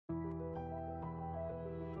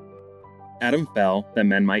Adam fell that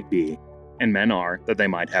men might be, and men are that they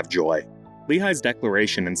might have joy. Lehi's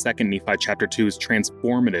declaration in 2 Nephi chapter 2 is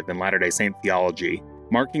transformative in Latter-day Saint theology,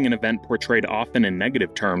 marking an event portrayed often in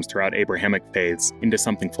negative terms throughout Abrahamic faiths into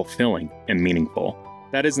something fulfilling and meaningful.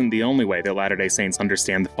 That isn't the only way that Latter-day Saints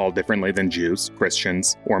understand the fall differently than Jews,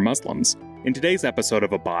 Christians, or Muslims. In today's episode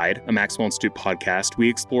of Abide, a Maxwell Institute podcast, we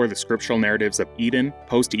explore the scriptural narratives of Eden,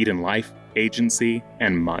 post-Eden life, agency,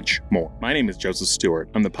 and much more. My name is Joseph Stewart.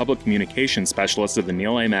 I'm the public communications specialist of the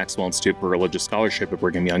Neal A. Maxwell Institute for Religious Scholarship at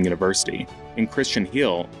Brigham Young University. And Christian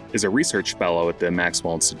Heal is a research fellow at the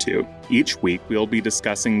Maxwell Institute. Each week, we'll be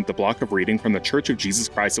discussing the block of reading from the Church of Jesus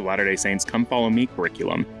Christ of Latter-day Saints Come Follow Me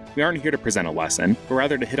curriculum. We aren't here to present a lesson, but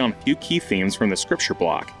rather to hit on a few key themes from the scripture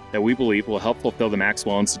block that we believe will help fulfill the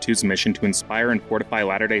Maxwell Institute's mission to inspire and fortify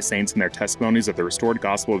Latter-day Saints in their testimonies of the restored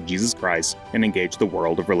gospel of Jesus Christ and engage the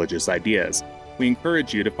world of religious ideas. We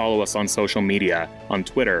encourage you to follow us on social media, on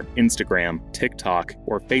Twitter, Instagram, TikTok,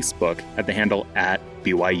 or Facebook at the handle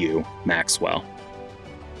 @BYU Maxwell.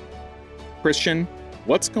 Christian,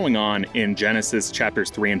 what's going on in Genesis chapters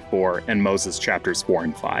 3 and 4 and Moses chapters 4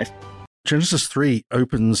 and 5? Genesis 3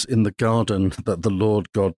 opens in the garden that the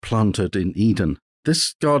Lord God planted in Eden.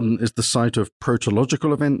 This garden is the site of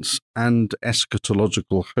protological events and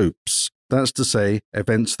eschatological hopes. That's to say,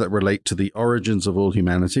 events that relate to the origins of all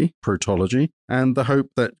humanity, protology, and the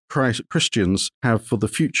hope that Christians have for the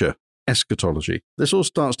future, eschatology. This all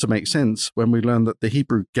starts to make sense when we learn that the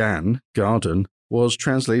Hebrew gan, garden, was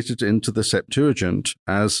translated into the Septuagint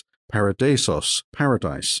as paradisos,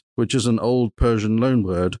 paradise, which is an old Persian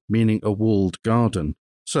loanword meaning a walled garden.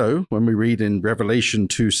 So, when we read in Revelation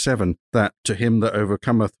 2:7 that to him that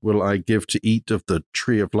overcometh will I give to eat of the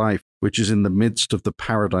tree of life, which is in the midst of the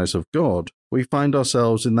paradise of God, we find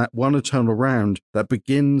ourselves in that one eternal round that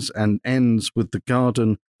begins and ends with the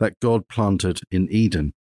garden that God planted in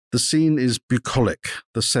Eden. The scene is bucolic,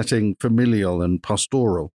 the setting familial and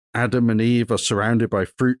pastoral. Adam and Eve are surrounded by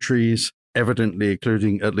fruit trees, evidently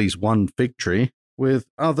including at least one fig tree, with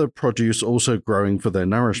other produce also growing for their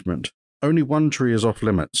nourishment. Only one tree is off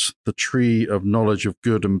limits, the tree of knowledge of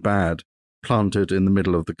good and bad, planted in the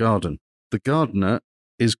middle of the garden. The gardener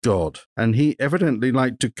is God, and he evidently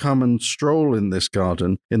liked to come and stroll in this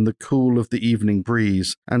garden in the cool of the evening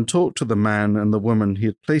breeze and talk to the man and the woman he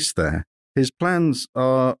had placed there. His plans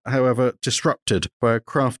are, however, disrupted by a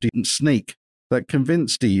crafty snake that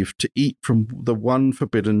convinced Eve to eat from the one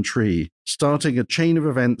forbidden tree, starting a chain of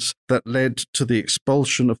events that led to the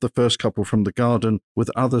expulsion of the first couple from the garden with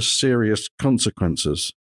other serious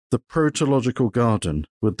consequences. The protological garden,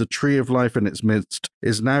 with the tree of life in its midst,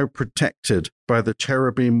 is now protected by the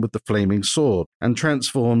cherubim with the flaming sword and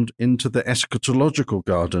transformed into the eschatological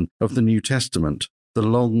garden of the New Testament, the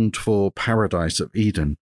longed-for paradise of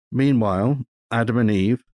Eden. Meanwhile, Adam and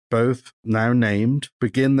Eve, both now named,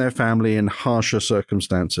 begin their family in harsher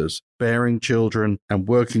circumstances, bearing children and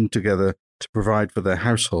working together to provide for their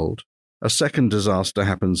household. A second disaster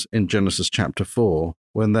happens in Genesis chapter 4,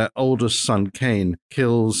 when their oldest son Cain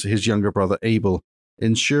kills his younger brother Abel,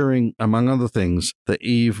 ensuring, among other things, that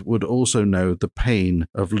Eve would also know the pain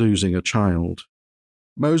of losing a child.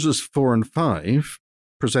 Moses 4 and 5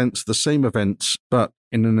 presents the same events, but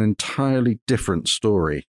in an entirely different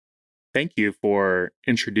story. Thank you for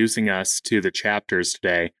introducing us to the chapters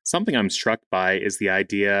today. Something I'm struck by is the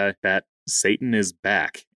idea that Satan is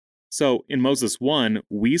back. So in Moses 1,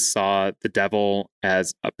 we saw the devil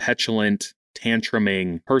as a petulant,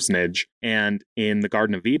 tantruming personage, and in the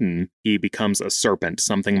Garden of Eden, he becomes a serpent,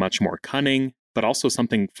 something much more cunning, but also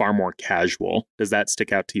something far more casual. Does that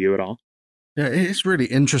stick out to you at all? Yeah, it's really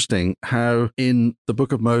interesting how in the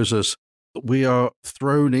book of Moses, we are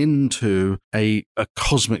thrown into a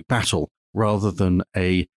cosmic battle rather than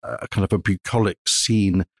a kind of a bucolic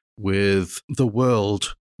scene with the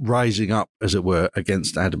world rising up, as it were,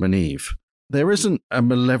 against Adam and Eve. There isn't a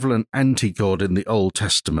malevolent anti-God in the Old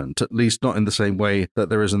Testament, at least not in the same way that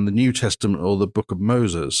there is in the New Testament or the book of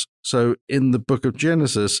Moses. So in the book of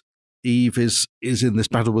Genesis, Eve is in this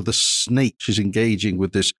battle with a snake. She's engaging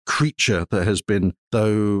with this creature that has been,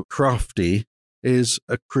 though crafty, is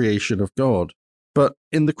a creation of God. But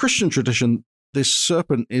in the Christian tradition, this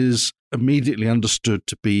serpent is immediately understood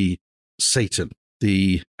to be Satan,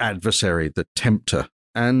 the adversary, the tempter.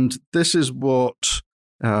 And this is what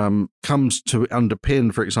comes to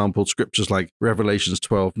underpin, for example, scriptures like Revelations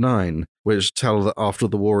 12:9, which tell that after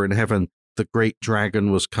the war in heaven, the great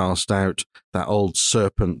dragon was cast out, that old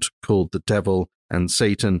serpent called the devil and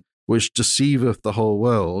Satan, which deceiveth the whole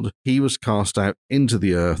world. He was cast out into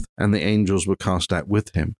the earth, and the angels were cast out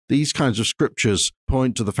with him. These kinds of scriptures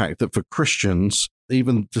point to the fact that for Christians,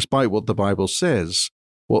 even despite what the Bible says,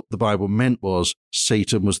 What the Bible meant was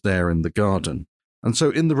Satan was there in the garden. And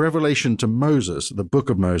so in the revelation to Moses, the book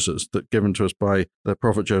of Moses, that given to us by the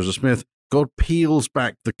prophet Joseph Smith, God peels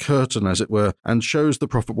back the curtain, as it were, and shows the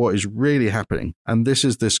prophet what is really happening. And this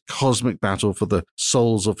is this cosmic battle for the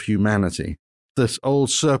souls of humanity. This old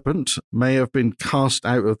serpent may have been cast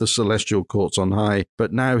out of the celestial courts on high,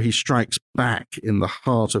 but now he strikes back in the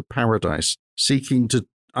heart of paradise, seeking to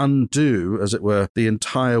undo, as it were, the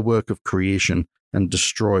entire work of creation and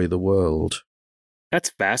destroy the world. That's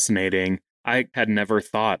fascinating. I had never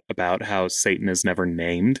thought about how Satan is never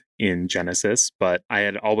named in Genesis, but I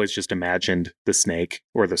had always just imagined the snake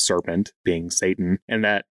or the serpent being Satan. And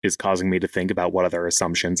that is causing me to think about what other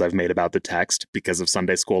assumptions I've made about the text because of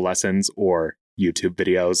Sunday school lessons or YouTube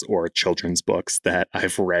videos or children's books that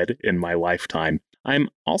I've read in my lifetime. I'm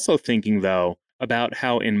also thinking, though, about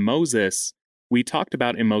how in Moses, we talked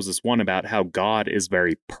about in Moses 1 about how God is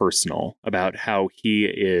very personal, about how he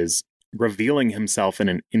is revealing himself in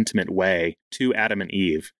an intimate way to Adam and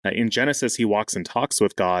Eve. In Genesis, he walks and talks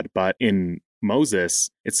with God, but in Moses,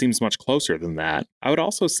 it seems much closer than that. I would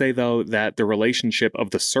also say, though, that the relationship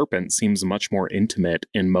of the serpent seems much more intimate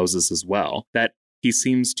in Moses as well, that he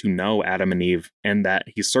seems to know Adam and Eve, and that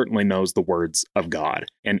he certainly knows the words of God.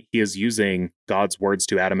 And he is using God's words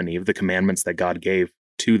to Adam and Eve, the commandments that God gave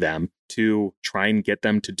to them, to try and get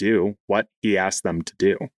them to do what he asked them to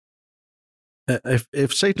do.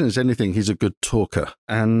 If Satan is anything, he's a good talker.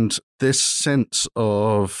 And this sense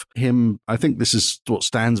of him, I think this is what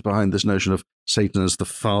stands behind this notion of Satan as the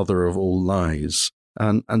father of all lies.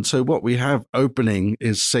 And so what we have opening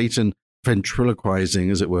is Satan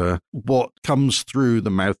ventriloquizing, as it were, what comes through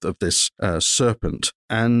the mouth of this serpent.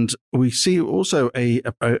 And we see also a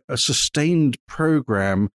sustained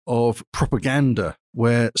program of propaganda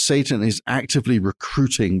where Satan is actively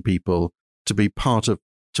recruiting people to be part of,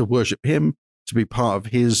 to worship him, to be part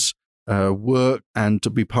of his work, and to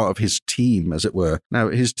be part of his team, as it were. Now,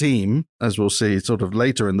 his team, as we'll see sort of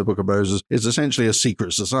later in the book of Moses, is essentially a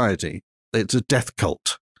secret society. It's a death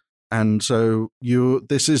cult. And so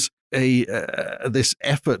this is this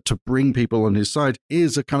effort to bring people on his side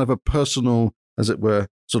is a kind of a personal, as it were,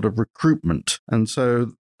 sort of recruitment. And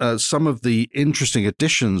so some of the interesting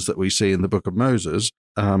additions that we see in the book of Moses,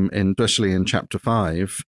 especially in chapter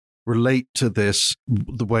 5, relate to this,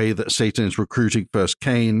 the way that Satan is recruiting first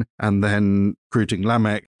Cain and then recruiting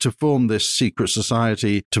Lamech to form this secret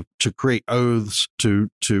society, to create oaths, to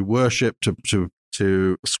worship,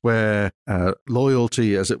 to swear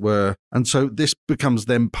loyalty, as it were. And so this becomes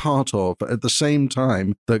then part of, at the same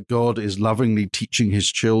time that God is lovingly teaching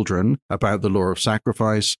his children about the law of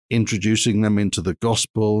sacrifice, introducing them into the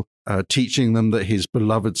gospel, teaching them that his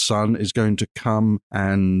beloved son is going to come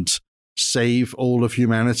and save all of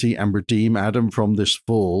humanity and redeem Adam from this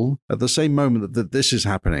fall. At the same moment that this is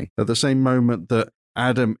happening, at the same moment that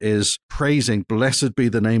Adam is praising, blessed be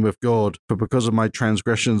the name of God, for because of my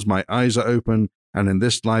transgressions my eyes are open, and in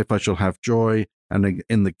this life I shall have joy, and again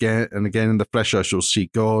in the flesh I shall see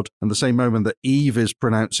God. And the same moment that Eve is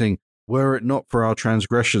pronouncing, were it not for our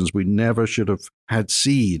transgressions, we never should have had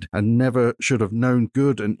seed, and never should have known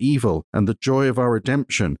good and evil, and the joy of our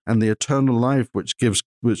redemption, and the eternal life which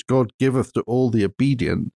God giveth to all the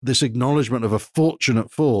obedient. This acknowledgement of a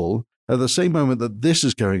fortunate fall. At the same moment that this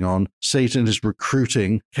is going on, Satan is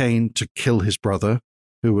recruiting Cain to kill his brother,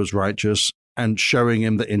 who was righteous, and showing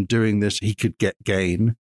him that in doing this he could get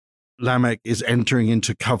gain. Lamech is entering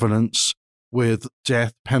into covenants with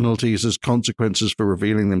death penalties as consequences for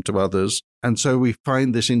revealing them to others. And so we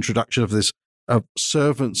find this introduction of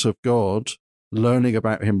servants of God learning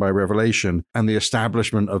about him by revelation, and the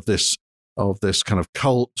establishment of this kind of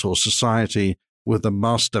cult or society with the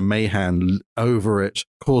master Mahan over it,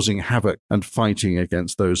 causing havoc and fighting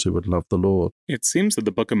against those who would love the Lord. It seems that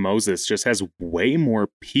the book of Moses just has way more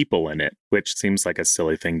people in it, which seems like a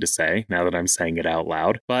silly thing to say now that I'm saying it out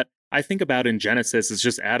loud. But I think about in Genesis, it's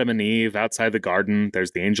just Adam and Eve outside the garden.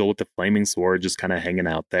 There's the angel with the flaming sword just kind of hanging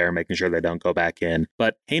out there, making sure they don't go back in.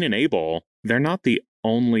 But Cain and Abel, they're not the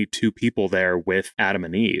only two people there with Adam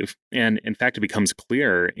and Eve. And in fact, it becomes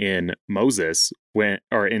clear in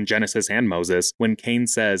in Genesis and Moses, when Cain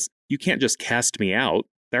says, you can't just cast me out.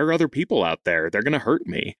 There are other people out there. They're going to hurt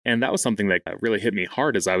me. And that was something that really hit me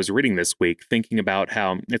hard as I was reading this week, thinking about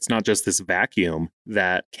how it's not just this vacuum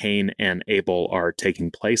that Cain and Abel are taking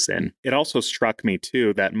place in. It also struck me,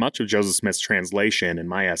 too, that much of Joseph Smith's translation, in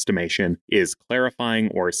my estimation, is clarifying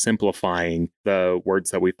or simplifying the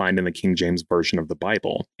words that we find in the King James Version of the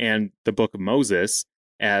Bible. And the book of Moses,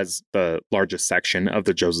 as the largest section of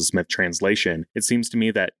the Joseph Smith translation, it seems to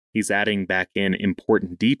me that he's adding back in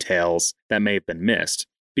important details that may have been missed.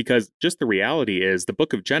 Because just the reality is the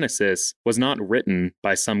book of Genesis was not written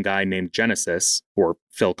by some guy named Genesis or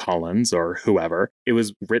Phil Collins or whoever. It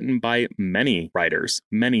was written by many writers,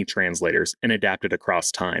 many translators, and adapted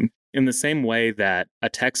across time. In the same way that a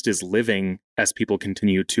text is living as people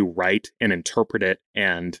continue to write and interpret it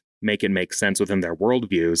and make it make sense within their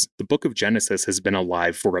worldviews, the book of Genesis has been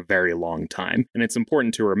alive for a very long time. And it's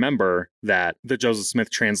important to remember that the Joseph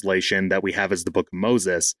Smith translation that we have as the Book of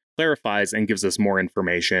Moses clarifies and gives us more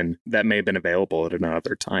information that may have been available at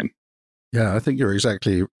another time. Yeah, I think you're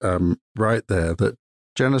exactly right there, that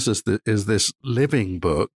Genesis is this living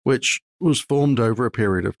book which was formed over a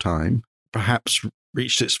period of time, perhaps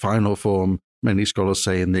reached its final form, many scholars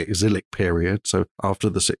say, in the exilic period, so after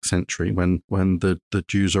the 6th century when the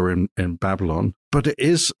Jews are in Babylon. But it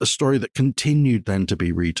is a story that continued then to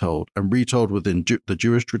be retold and retold within the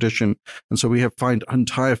Jewish tradition. And so we find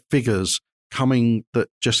entire figures coming that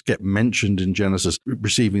just get mentioned in Genesis,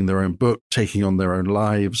 receiving their own book, taking on their own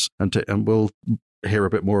lives. And we'll hear a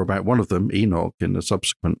bit more about one of them, Enoch, in a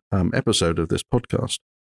subsequent episode of this podcast.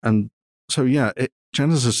 And so, yeah,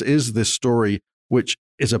 Genesis is this story which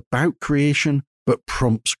is about creation, but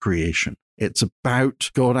prompts creation. It's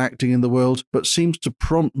about God acting in the world, but seems to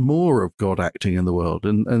prompt more of God acting in the world.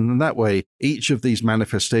 And in that way, each of these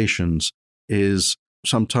manifestations is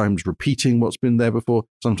sometimes repeating what's been there before,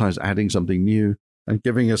 sometimes adding something new, and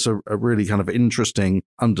giving us a really kind of interesting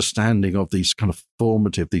understanding of these kind of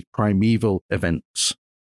formative, these primeval events.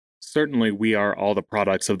 Certainly, we are all the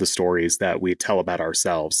products of the stories that we tell about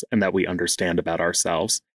ourselves and that we understand about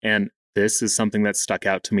ourselves. And this is something that stuck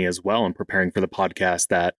out to me as well in preparing for the podcast,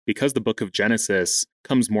 that because the book of Genesis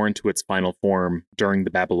comes more into its final form during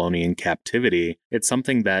the Babylonian captivity, it's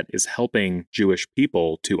something that is helping Jewish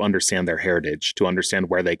people to understand their heritage, to understand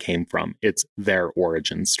where they came from. It's their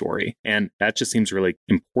origin story. And that just seems really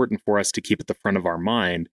important for us to keep at the front of our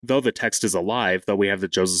mind. Though the text is alive, though we have the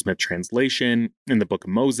Joseph Smith translation in the book of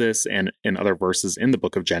Moses and in other verses in the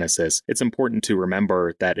book of Genesis, it's important to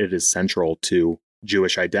remember that it is central to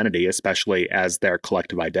Jewish identity, especially as their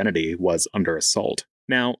collective identity was under assault.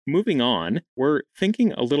 Now, moving on, we're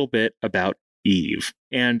thinking a little bit about Eve.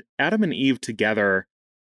 And Adam and Eve together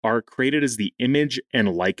are created as the image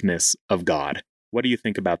and likeness of God. What do you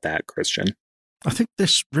think about that, Christian? I think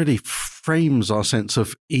this really frames our sense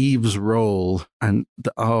of Eve's role and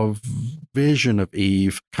our vision of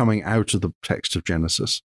Eve coming out of the text of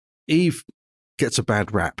Genesis. Eve gets a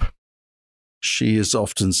bad rap. She is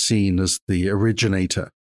often seen as the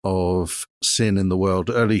originator of sin in the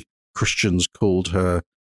world. Early Christians called her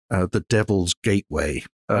the devil's gateway.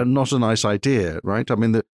 Not a nice idea, right? I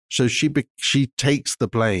mean, so she takes the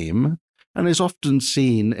blame and is often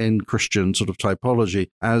seen in Christian sort of typology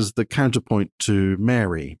as the counterpoint to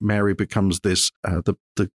Mary. Mary becomes this the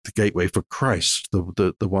gateway for Christ,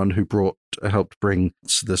 the one who helped bring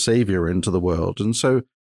the Savior into the world. And so,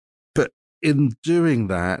 but in doing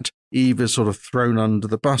that, Eve is sort of thrown under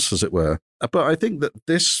the bus, as it were. But I think that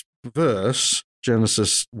this verse,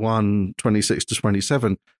 Genesis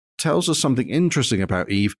 1:26-27, tells us something interesting about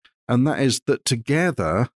Eve, and that is that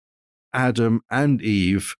together, Adam and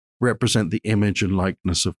Eve represent the image and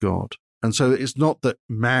likeness of God. And so it's not that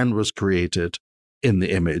man was created in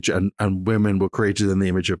the image and women were created in the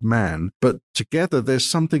image of man, but together there's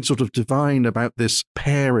something sort of divine about this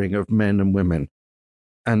pairing of men and women.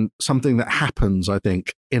 And something that happens, I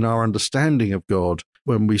think, in our understanding of God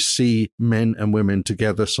when we see men and women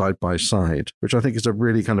together side by side, which I think is a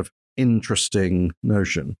really kind of interesting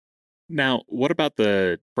notion. Now, what about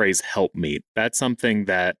the phrase helpmeet? That's something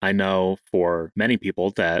that I know for many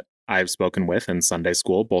people that I've spoken with in Sunday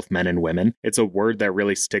school, both men and women. It's a word that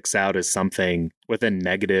really sticks out as something with a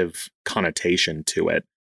negative connotation to it.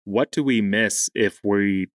 What do we miss if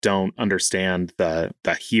we don't understand the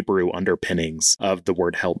Hebrew underpinnings of the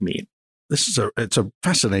word helpmeet? It's a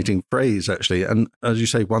fascinating phrase, actually. And as you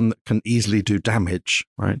say, one that can easily do damage,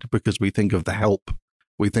 right? Because we think of the help.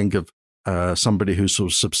 We think of somebody who's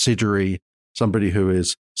sort of subsidiary, somebody who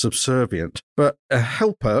is subservient. But a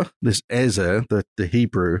helper, this Ezer, the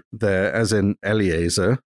Hebrew there, as in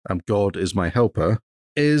Eliezer, God is my helper,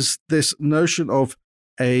 is this notion of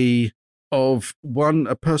a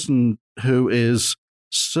person who is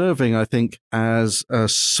serving, I think, as a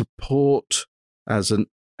support, as an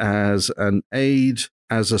aid,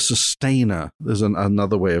 as a sustainer. There's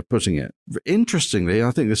another way of putting it. Interestingly,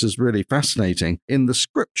 I think this is really fascinating. In the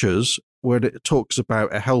scriptures, where it talks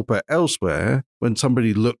about a helper elsewhere, when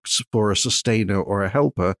somebody looks for a sustainer or a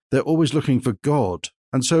helper, they're always looking for God.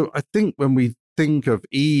 And so I think when we think of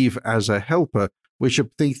Eve as a helper, we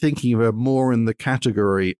should be thinking of her more in the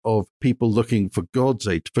category of people looking for God's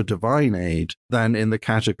aid, for divine aid, than in the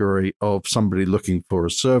category of somebody looking for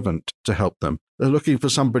a servant to help them. They're looking for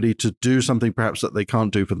somebody to do something perhaps that they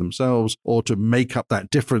can't do for themselves, or to make up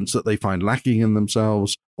that difference that they find lacking in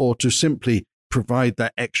themselves, or to simply provide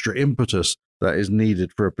that extra impetus that is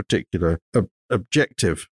needed for a particular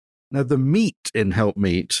objective. Now, the meat in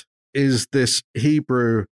helpmeet is this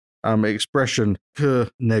Hebrew expression,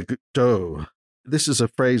 kenegdo. This is a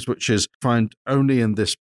phrase which is found only in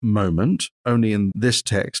this moment, only in this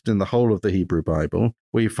text, in the whole of the Hebrew Bible.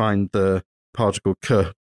 We find the particle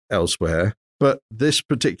ke elsewhere. But this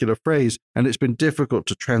particular phrase, and it's been difficult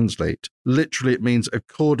to translate, literally it means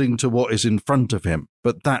according to what is in front of him.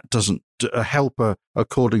 But that doesn't, a helper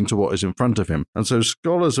according to what is in front of him. And so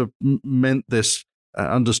scholars have meant this,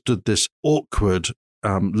 understood this awkward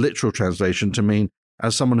literal translation to mean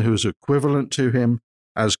as someone who is equivalent to him,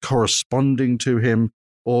 as corresponding to him,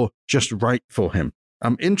 or just right for him.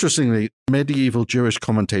 Interestingly, medieval Jewish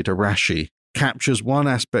commentator Rashi captures one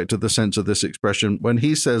aspect of the sense of this expression when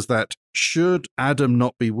he says that should Adam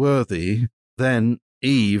not be worthy, then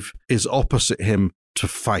Eve is opposite him to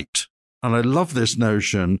fight. And I love this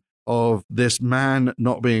notion of this man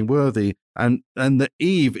not being worthy, and that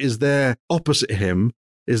Eve is there opposite him,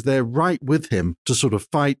 is there right with him to sort of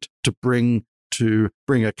fight, to bring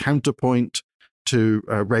a counterpoint, to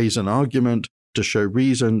raise an argument, to show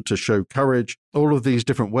reason, to show courage, all of these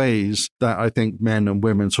different ways that I think men and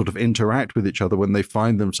women sort of interact with each other when they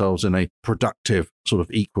find themselves in a productive sort of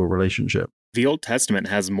equal relationship. The Old Testament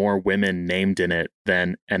has more women named in it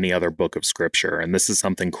than any other book of Scripture. And this is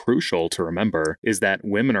something crucial to remember, is that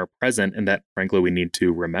women are present, and that, frankly, we need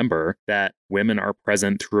to remember that women are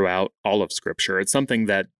present throughout all of Scripture. It's something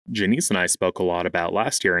that Janice and I spoke a lot about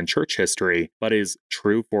last year in church history, but is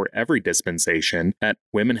true for every dispensation, that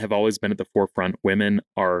women have always been at the forefront. Women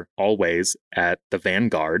are always at the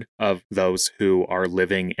vanguard of those who are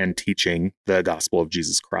living and teaching the gospel of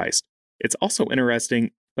Jesus Christ. It's also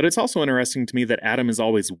interesting to me that Adam is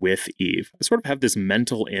always with Eve. I sort of have this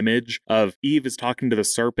mental image of Eve is talking to the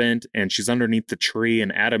serpent and she's underneath the tree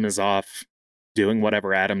and Adam is off doing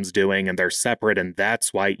whatever Adam's doing and they're separate. And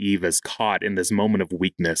that's why Eve is caught in this moment of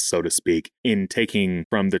weakness, so to speak, in taking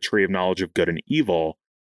from the tree of knowledge of good and evil.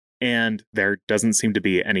 And there doesn't seem to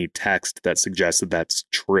be any text that suggests that that's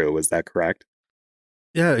true. Is that correct?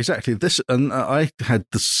 Yeah, exactly. And I had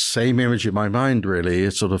the same image in my mind,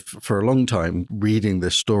 really, sort of for a long time reading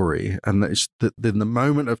this story. And it's in the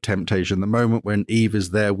moment of temptation, the moment when Eve is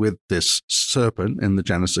there with this serpent in the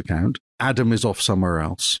Genesis account, Adam is off somewhere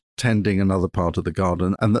else, tending another part of the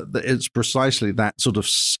garden. And that it's precisely that sort of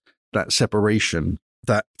that separation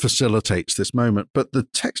that facilitates this moment. But the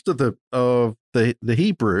text of the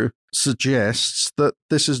Hebrew suggests that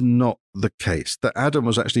this is not the case, that Adam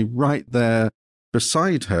was actually right there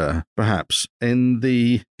beside her, perhaps. In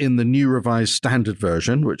the New Revised Standard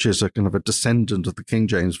Version, which is a kind of a descendant of the King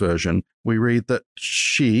James Version, we read that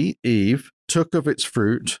she, Eve, took of its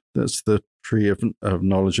fruit, that's the tree of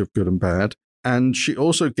knowledge of good and bad, and she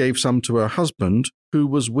also gave some to her husband who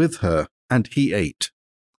was with her, and he ate.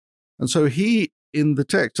 And so he, in the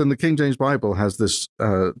text, and the King James Bible has this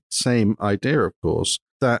same idea, of course,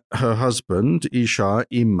 that her husband, Isha,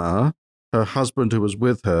 Ima, her husband who was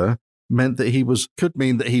with her, meant that could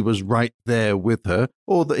mean that he was right there with her,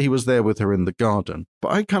 or that he was there with her in the garden.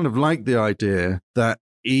 But I kind of like the idea that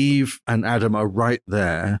Eve and Adam are right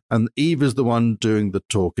there, and Eve is the one doing the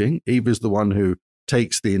talking. Eve is the one who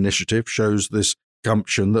takes the initiative, shows this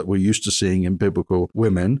gumption that we're used to seeing in biblical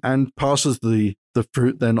women, and passes the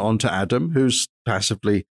fruit then on to Adam, who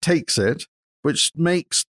passively takes it, which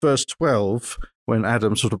makes verse 12, when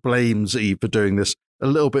Adam sort of blames Eve for doing this, a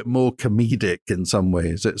little bit more comedic in some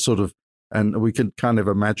ways. It's sort of, and we can kind of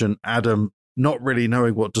imagine Adam not really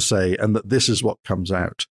knowing what to say, and that this is what comes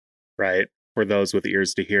out. Right. For those with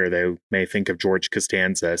ears to hear, they may think of George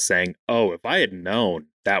Costanza saying, "Oh, if I had known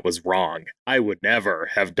that was wrong, I would never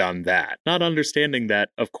have done that." Not understanding that,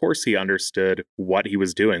 of course, he understood what he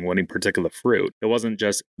was doing when he partook of the fruit. It wasn't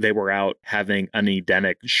just they were out having an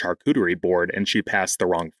Edenic charcuterie board and she passed the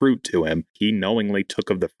wrong fruit to him. He knowingly took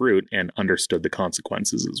of the fruit and understood the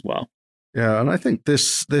consequences as well. Yeah, and I think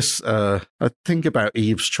I think about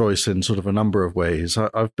Eve's choice in sort of a number of ways.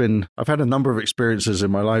 I've had a number of experiences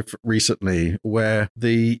in my life recently where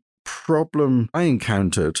the problem I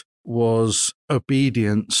encountered was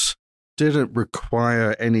obedience didn't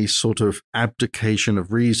require any sort of abdication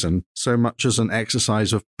of reason so much as an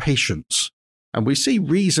exercise of patience. And we see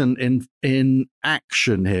reason in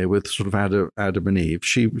action here with sort of Adam and Eve.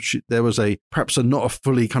 There was perhaps not a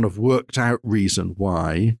fully kind of worked out reason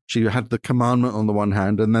why. She had the commandment on the one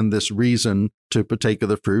hand, and then this reason to partake of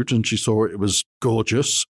the fruit, and she saw it was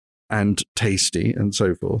gorgeous and tasty and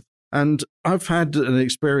so forth. And I've had an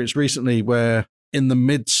experience recently where in the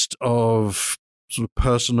midst of sort of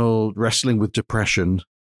personal wrestling with depression,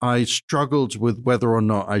 I struggled with whether or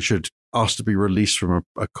not I should ask to be released from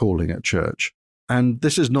a calling at church. And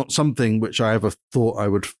this is not something which I ever thought I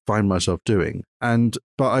would find myself doing. But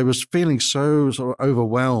I was feeling so sort of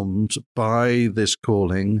overwhelmed by this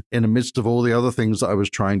calling in the midst of all the other things that I was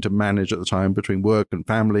trying to manage at the time between work and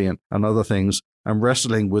family and other things, and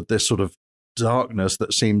wrestling with this sort of darkness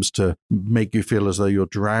that seems to make you feel as though you're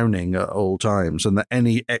drowning at all times, and that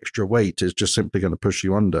any extra weight is just simply going to push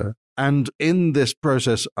you under. And in this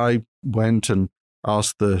process, I went and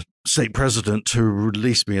asked the stake president to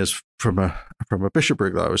release me from a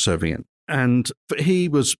bishopric that I was serving in. And he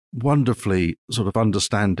was wonderfully sort of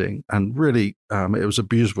understanding, and really it was a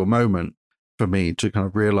beautiful moment for me to kind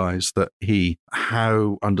of realize that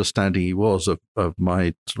how understanding he was of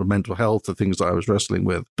my sort of mental health, the things that I was wrestling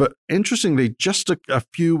with. But interestingly, just a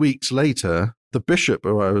few weeks later, the bishop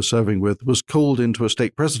who I was serving with was called into a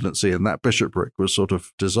stake presidency, and that bishopric was sort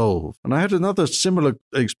of dissolved. And I had another similar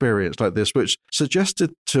experience like this, which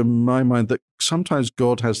suggested to my mind that sometimes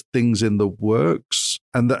God has things in the works,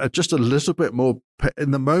 and that are just a little bit more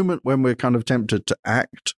in the moment when we're kind of tempted to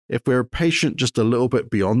act. If we're patient just a little bit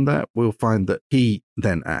beyond that, we'll find that he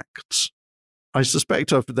then acts. I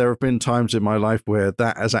suspect there have been times in my life where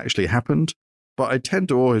that has actually happened, but I tend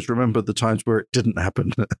to always remember the times where it didn't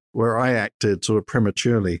happen, where I acted sort of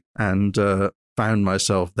prematurely and found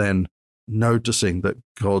myself then noticing that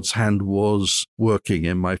God's hand was working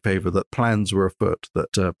in my favor, that plans were afoot,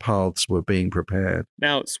 that paths were being prepared.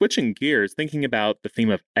 Now, switching gears, thinking about the theme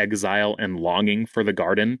of exile and longing for the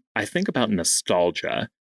garden, I think about nostalgia,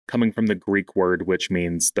 coming from the Greek word which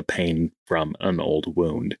means the pain from an old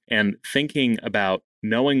wound, and thinking about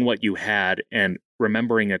knowing what you had and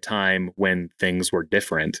remembering a time when things were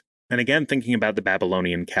different. And again, thinking about the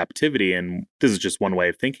Babylonian captivity, and this is just one way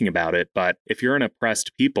of thinking about it, but if you're an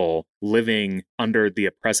oppressed people living under the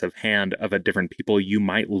oppressive hand of a different people, you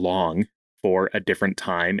might long for a different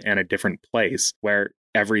time and a different place where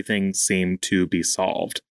everything seemed to be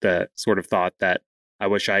solved. The sort of thought that I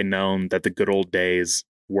wish I'd known that the good old days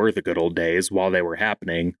were the good old days while they were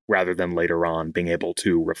happening, rather than later on being able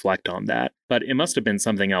to reflect on that. But it must have been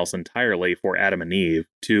something else entirely for Adam and Eve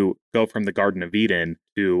to go from the Garden of Eden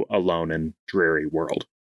to a lone and dreary world.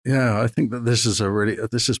 Yeah, I think that this is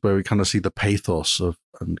where we kind of see the pathos of,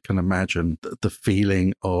 and can imagine the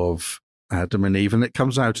feeling of Adam and Eve. And it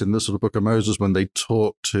comes out in the sort of Book of Moses when they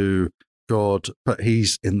talk to God, but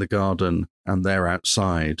he's in the garden and they're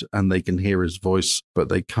outside and they can hear his voice, but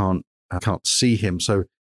they can't see him. So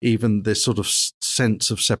even this sort of sense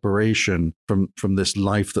of separation from this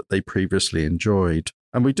life that they previously enjoyed.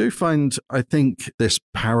 And we do find, I think, this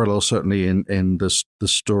parallel certainly in the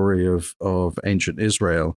story of ancient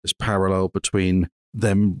Israel, this parallel between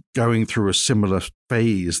them going through a similar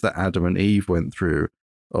phase that Adam and Eve went through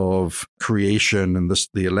of creation and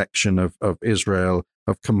the election of Israel,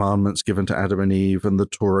 of commandments given to Adam and Eve and the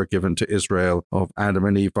Torah given to Israel, of Adam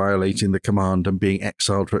and Eve violating the command and being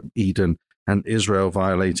exiled from Eden, and Israel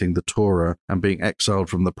violating the Torah and being exiled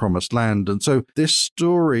from the promised land. And so this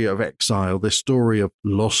story of exile, this story of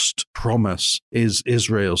lost promise, is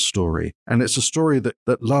Israel's story. And it's a story that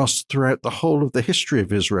lasts throughout the whole of the history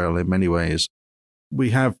of Israel in many ways. We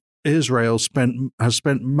have Israel has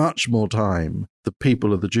spent much more time, the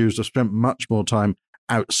people of the Jews have spent much more time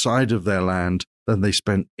outside of their land than they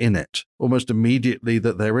spent in it. Almost immediately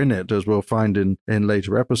that they're in it, as we'll find in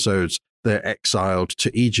later episodes, they're exiled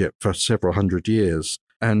to Egypt for several hundred years.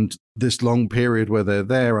 And this long period where they're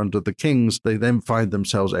there under the kings, they then find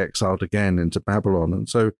themselves exiled again into Babylon. And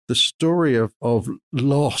so the story of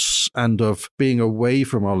loss and of being away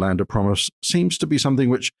from our land of promise seems to be something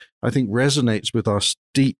which I think resonates with us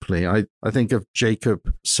deeply. I think of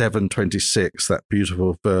Jacob 7:26, that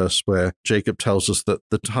beautiful verse where Jacob tells us that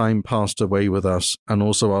the time passed away with us and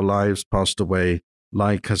also our lives passed away,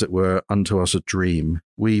 like as it were unto us a dream.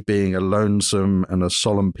 We being a lonesome and a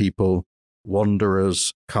solemn people,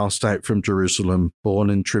 wanderers, cast out from Jerusalem, born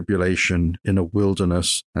in tribulation, in a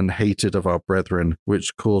wilderness, and hated of our brethren,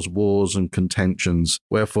 which cause wars and contentions,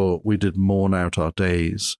 wherefore we did mourn out our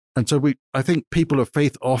days. And so I think people of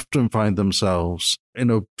faith often find themselves in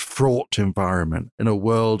a fraught environment, in a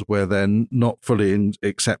world where they're not fully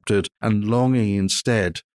accepted, and longing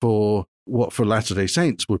instead for what for Latter-day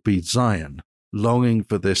Saints would be Zion, longing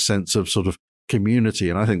for this sense of sort of community.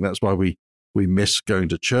 And I think that's why we miss going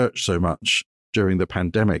to church so much during the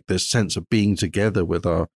pandemic. This sense of being together with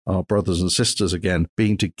our brothers and sisters again,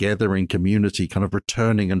 being together in community, kind of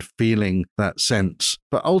returning and feeling that sense.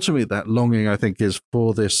 But ultimately, that longing, I think, is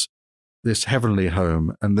for this heavenly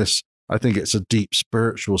home. And this, I think it's a deep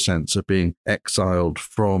spiritual sense of being exiled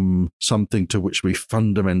from something to which we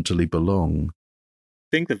fundamentally belong.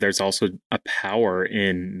 I think that there's also a power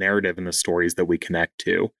in narrative in the stories that we connect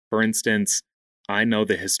to. For instance, I know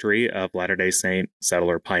the history of Latter-day Saint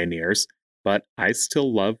settler pioneers, but I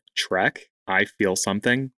still love Trek. I feel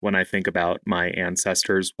something when I think about my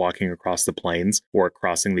ancestors walking across the plains or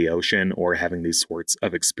crossing the ocean or having these sorts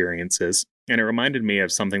of experiences. And it reminded me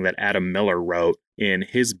of something that Adam Miller wrote in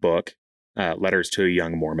his book, Letters to a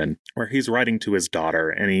Young Mormon, where he's writing to his daughter,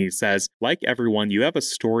 and he says, like everyone, you have a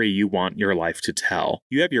story you want your life to tell.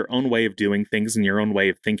 You have your own way of doing things and your own way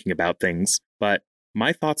of thinking about things, but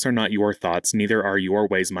my thoughts are not your thoughts, neither are your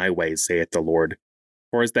ways my ways, saith the Lord.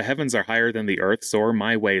 For as the heavens are higher than the earth, so are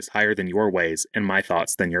my ways higher than your ways, and my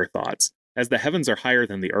thoughts than your thoughts. As the heavens are higher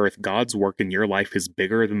than the earth, God's work in your life is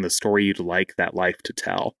bigger than the story you'd like that life to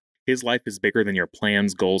tell. His life is bigger than your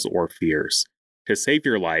plans, goals, or fears. To save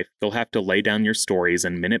your life, you'll have to lay down your stories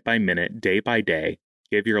and minute by minute, day by day,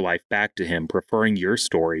 give your life back to him, preferring your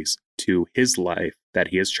stories to his life that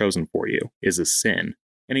he has chosen for you is a sin.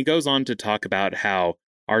 And he goes on to talk about how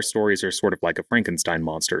our stories are sort of like a Frankenstein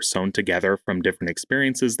monster, sewn together from different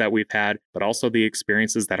experiences that we've had, but also the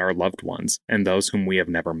experiences that our loved ones and those whom we have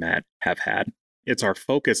never met have had. It's our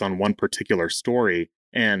focus on one particular story,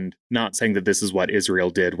 and not saying that this is what Israel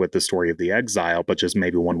did with the story of the exile, but just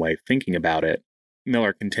maybe one way of thinking about it.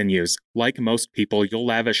 Miller continues, like most people, you'll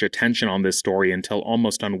lavish attention on this story until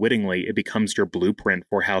almost unwittingly it becomes your blueprint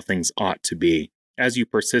for how things ought to be. As you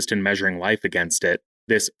persist in measuring life against it,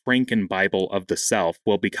 this Franken Bible of the self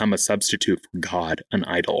will become a substitute for God, an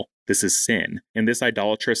idol. This is sin. And this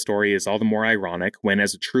idolatrous story is all the more ironic when,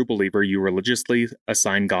 as a true believer, you religiously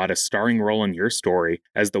assign God a starring role in your story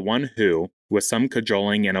as the one who, with some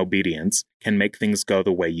cajoling and obedience, can make things go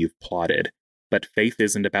the way you've plotted. But faith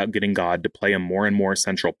isn't about getting God to play a more and more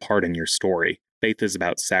central part in your story. Faith is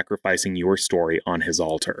about sacrificing your story on his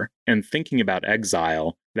altar. And thinking about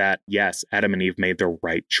exile, that, yes, Adam and Eve made the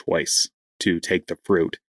right choice to take the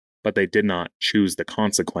fruit, but they did not choose the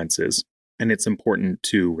consequences. And it's important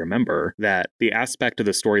to remember that the aspect of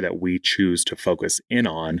the story that we choose to focus in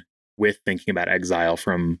on with thinking about exile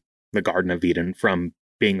from the Garden of Eden, from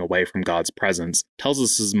being away from God's presence, tells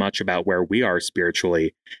us as much about where we are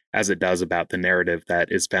spiritually as it does about the narrative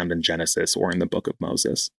that is found in Genesis or in the Book of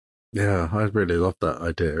Moses. Yeah, I really love that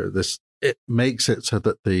idea. It makes it so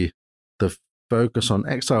that the focus on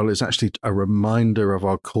exile is actually a reminder of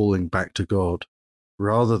our calling back to God,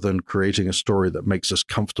 rather than creating a story that makes us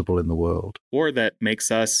comfortable in the world. Or that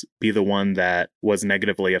makes us be the one that was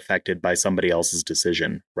negatively affected by somebody else's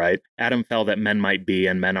decision, right? Adam fell that men might be,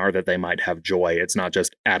 and men are that they might have joy. It's not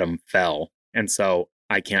just Adam fell, and so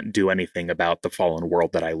I can't do anything about the fallen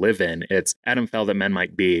world that I live in. It's Adam fell that men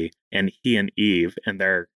might be, and he and Eve and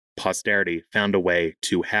their posterity found a way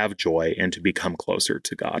to have joy and to become closer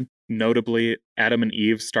to God. Notably, Adam and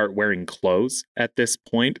Eve start wearing clothes at this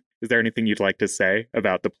point. Is there anything you'd like to say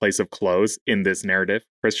about the place of clothes in this narrative,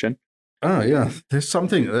 Christian? Oh, yeah. There's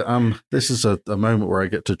something, this is a moment where I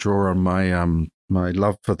get to draw on my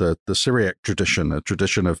love for the Syriac tradition, a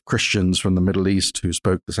tradition of Christians from the Middle East who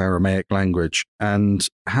spoke this Aramaic language and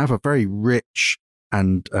have a very rich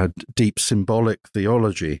and deep symbolic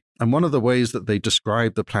theology. And one of the ways that they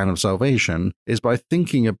describe the plan of salvation is by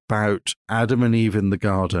thinking about Adam and Eve in the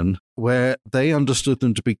garden, where they understood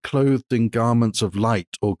them to be clothed in garments of light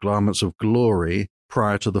or garments of glory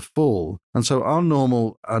prior to the fall. And so our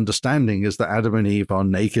normal understanding is that Adam and Eve are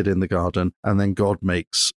naked in the garden, and then God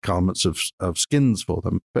makes garments of skins for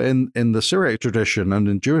them. But in the Syriac tradition and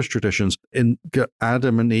in Jewish traditions,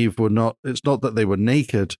 Adam and Eve were not, it's not that they were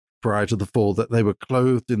naked prior to the fall, that they were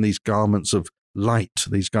clothed in these garments of light,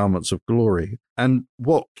 these garments of glory. And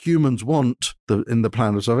what humans want in the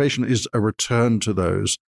plan of salvation is a return to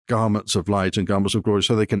those garments of light and garments of glory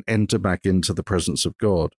so they can enter back into the presence of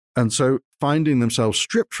God. And so finding themselves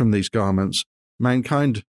stripped from these garments,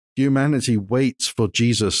 humanity waits for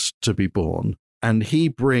Jesus to be born, and he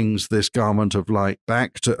brings this garment of light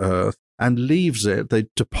back to earth and leaves it, they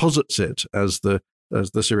deposits it, as the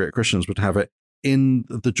Syriac Christians would have it, in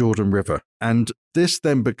the Jordan River. And this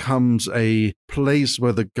then becomes a place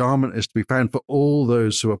where the garment is to be found for all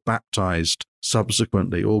those who are baptized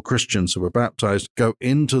subsequently, all Christians who were baptized go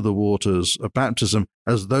into the waters of baptism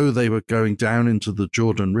as though they were going down into the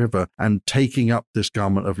Jordan River and taking up this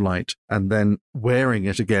garment of light and then wearing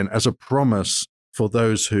it again as a promise for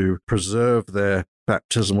those who preserve their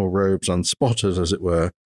baptismal robes unspotted, as it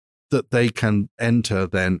were, that they can enter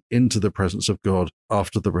then into the presence of God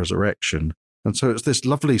after the resurrection. And so it's this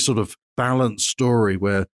lovely sort of balanced story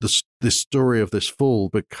where this story of this fall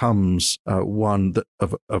becomes one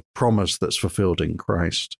of a promise that's fulfilled in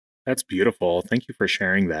Christ. That's beautiful. Thank you for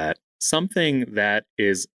sharing that. Something that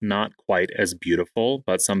is not quite as beautiful,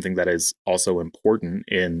 but something that is also important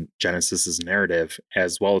in Genesis's narrative,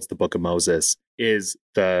 as well as the Book of Moses, is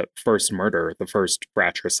the first murder, the first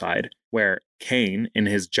fratricide, where Cain, in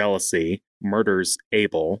his jealousy, murders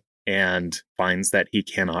Abel and finds that he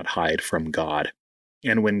cannot hide from God.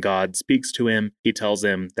 And when God speaks to him, he tells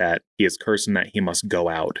him that he is cursed and that he must go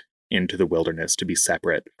out into the wilderness to be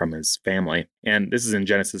separate from his family. And this is in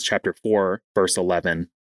Genesis chapter 4, verse 11.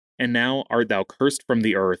 And now art thou cursed from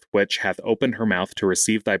the earth, which hath opened her mouth to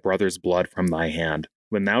receive thy brother's blood from thy hand.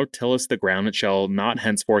 When thou tillest the ground, it shall not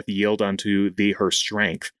henceforth yield unto thee her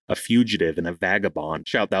strength. A fugitive and a vagabond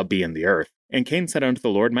shalt thou be in the earth. And Cain said unto the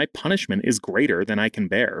Lord, My punishment is greater than I can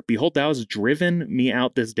bear. Behold, thou hast driven me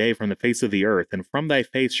out this day from the face of the earth, and from thy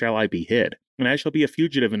face shall I be hid. And I shall be a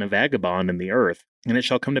fugitive and a vagabond in the earth. And it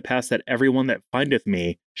shall come to pass that every one that findeth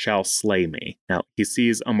me shall slay me. Now, he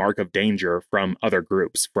sees a mark of danger from other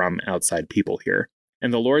groups, from outside people here.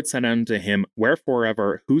 And the Lord said unto him, Wherefore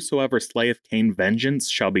ever whosoever slayeth Cain, vengeance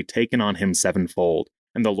shall be taken on him sevenfold.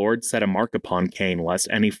 And the Lord set a mark upon Cain, lest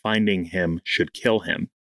any finding him should kill him.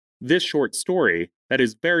 This short story, that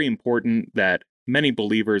is very important, that many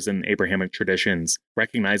believers in Abrahamic traditions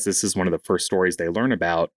recognize this as one of the first stories they learn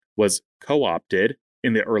about, was co-opted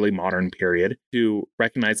in the early modern period to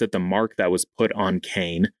recognize that the mark that was put on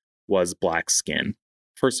Cain was black skin.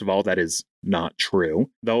 First of all, that is not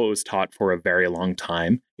true. Though it was taught for a very long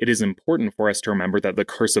time, it is important for us to remember that the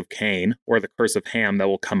curse of Cain, or the curse of Ham that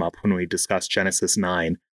will come up when we discuss Genesis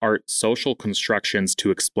 9, are social constructions to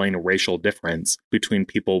explain a racial difference between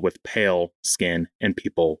people with pale skin and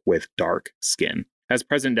people with dark skin. As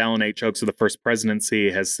President Dallin H. Oaks of the First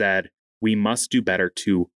Presidency has said, we must do better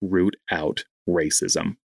to root out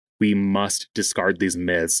racism. We must discard these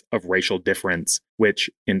myths of racial difference, which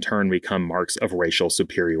in turn become marks of racial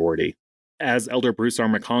superiority. As Elder Bruce R.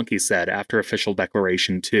 McConkie said after Official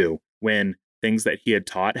Declaration 2, when things that he had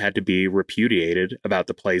taught had to be repudiated about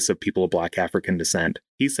the place of people of Black African descent,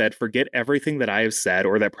 he said, forget everything that I have said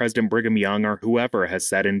or that President Brigham Young or whoever has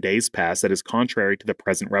said in days past that is contrary to the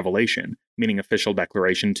present revelation, meaning Official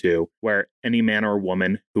Declaration 2, where any man or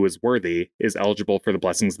woman who is worthy is eligible for the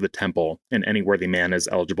blessings of the temple, and any worthy man is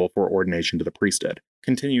eligible for ordination to the priesthood.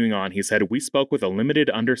 Continuing on, he said, we spoke with a limited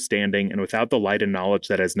understanding and without the light and knowledge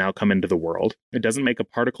that has now come into the world. It doesn't make a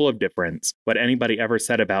particle of difference what anybody ever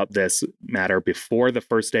said about this matter before the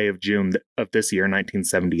first day of June of this year,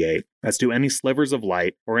 1978. As to any slivers of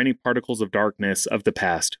light or any particles of darkness of the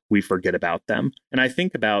past, we forget about them. And I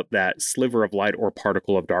think about that sliver of light or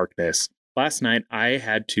particle of darkness. Last night, I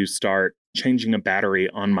had to start changing a battery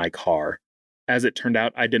on my car. As it turned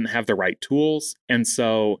out, I didn't have the right tools, and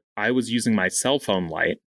so I was using my cell phone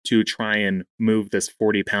light to try and move this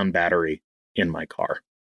 40-pound battery in my car.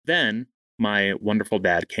 Then my wonderful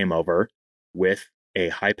dad came over with a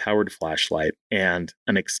high-powered flashlight and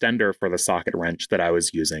an extender for the socket wrench that I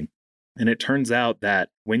was using. And it turns out that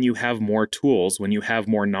when you have more tools, when you have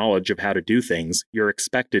more knowledge of how to do things, you're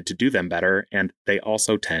expected to do them better, and they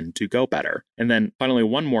also tend to go better. And then finally,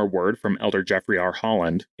 one more word from Elder Jeffrey R.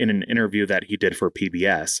 Holland in an interview that he did for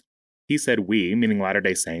PBS. He said, we, meaning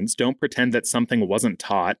Latter-day Saints, don't pretend that something wasn't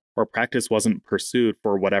taught or practice wasn't pursued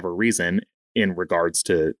for whatever reason in regards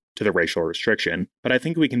to the racial restriction. But I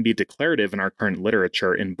think we can be declarative in our current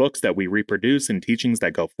literature in books that we reproduce and teachings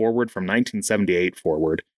that go forward from 1978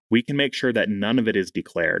 forward. We can make sure that none of it is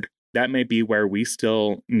declared. That may be where we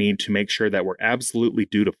still need to make sure that we're absolutely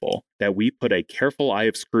dutiful, that we put a careful eye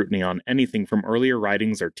of scrutiny on anything from earlier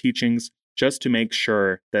writings or teachings, just to make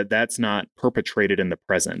sure that that's not perpetrated in the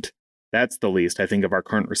present. That's the least, I think, of our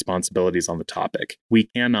current responsibilities on the topic. We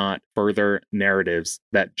cannot further narratives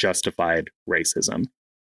that justified racism.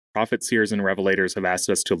 Prophets, seers, and revelators have asked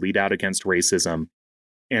us to lead out against racism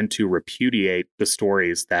and to repudiate the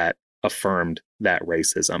stories that affirmed that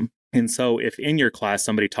racism. And so if in your class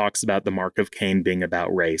somebody talks about the mark of Cain being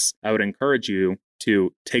about race, I would encourage you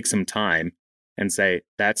to take some time and say,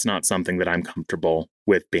 that's not something that I'm comfortable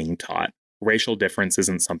with being taught. Racial difference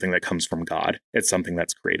isn't something that comes from God. It's something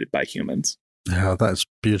that's created by humans. Yeah, that's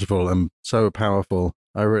beautiful and so powerful.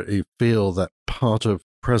 I really feel that part of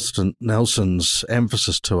President Nelson's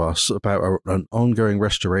emphasis to us about an ongoing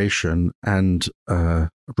restoration and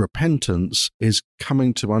repentance is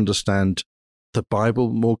coming to understand the Bible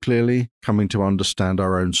more clearly, coming to understand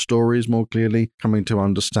our own stories more clearly, coming to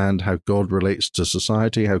understand how God relates to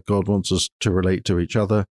society, how God wants us to relate to each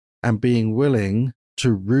other, and being willing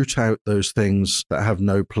to root out those things that have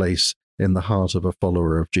no place in the heart of a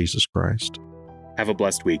follower of Jesus Christ. Have a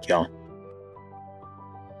blessed week, y'all.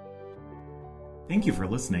 Thank you for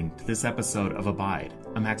listening to this episode of Abide,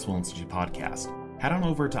 a Maxwell Institute podcast. Head on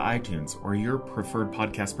over to iTunes or your preferred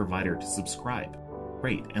podcast provider to subscribe,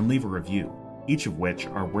 rate, and leave a review, each of which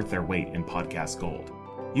are worth their weight in podcast gold.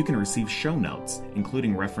 You can receive show notes,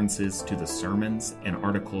 including references to the sermons and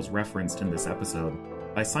articles referenced in this episode,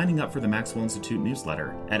 by signing up for the Maxwell Institute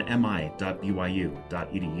newsletter at mi.byu.edu.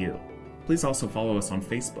 Please also follow us on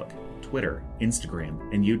Facebook, Twitter, Instagram,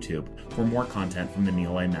 and YouTube for more content from the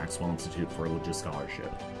Neal A. Maxwell Institute for Religious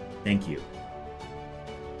Scholarship. Thank you.